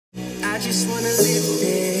I just wanna live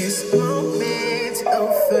this moment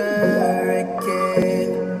over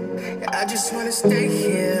again. I just wanna stay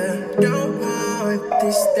here, don't want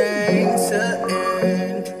this thing to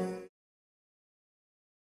end.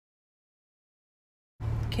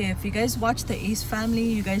 Okay, if you guys watch the Ace Family,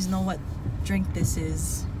 you guys know what drink this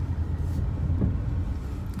is.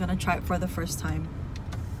 I'm gonna try it for the first time.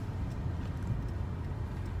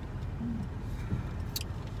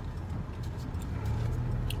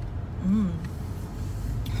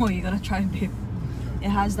 Oh, you gotta try it, babe. It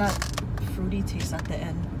has that fruity taste at the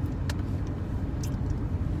end.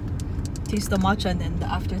 Taste the matcha and then the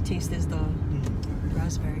aftertaste is the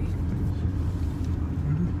raspberry.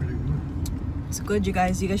 It's good, you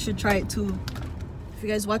guys. You guys should try it too. If you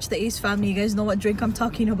guys watch the Ace Family, you guys know what drink I'm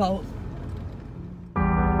talking about.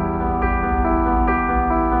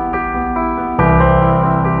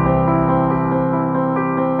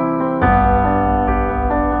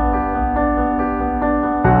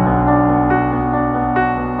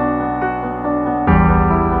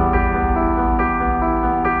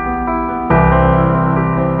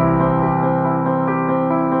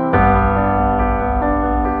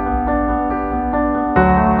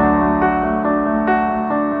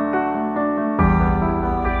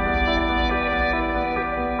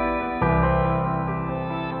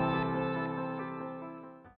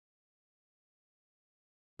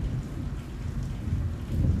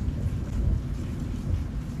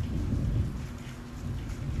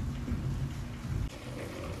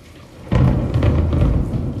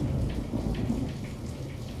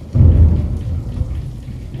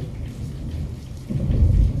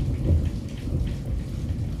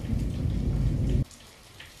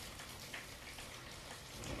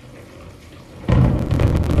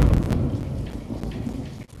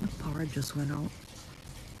 Just went out.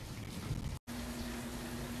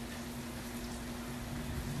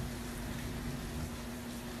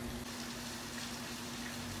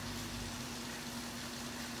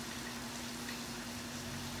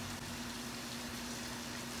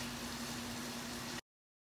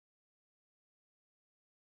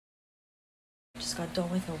 Just got done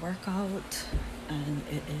with a workout and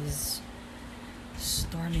it is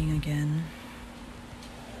storming again.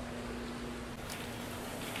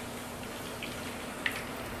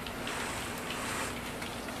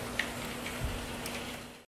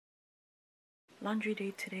 Laundry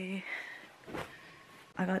day today.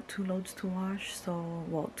 I got 2 loads to wash, so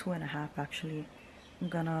well, 2.5 actually. I'm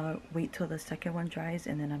gonna wait till the second one dries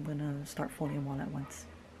and then I'm gonna start folding them all at once.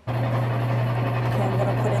 Okay, I'm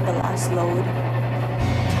gonna put in the last load.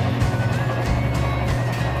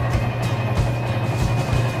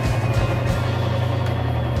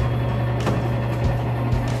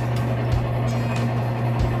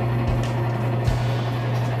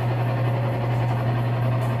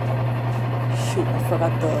 Shoot, I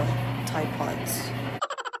forgot the Tide Pods.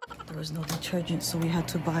 There was no detergent, so we had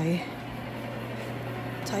to buy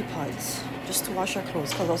Tide Pods just to wash our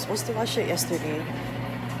clothes because I was supposed to wash it yesterday.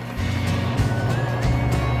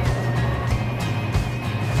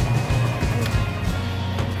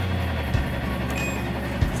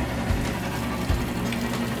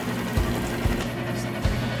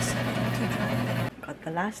 Got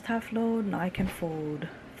the last half load, now I can fold,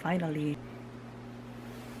 finally.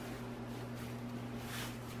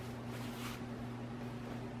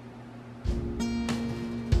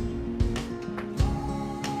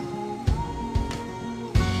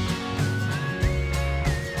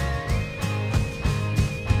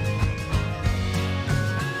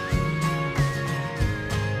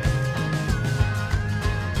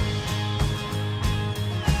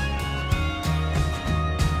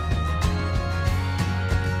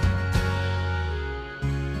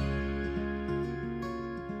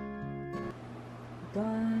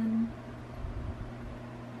 Done.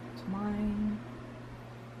 It's mine.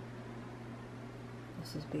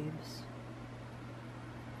 This is Babe's.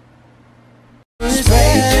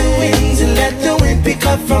 Spread your wings and let the wind pick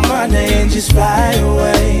up from under and just fly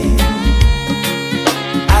away.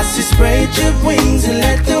 I said spread your wings and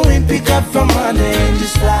let the wind pick up from under and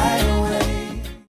just fly away.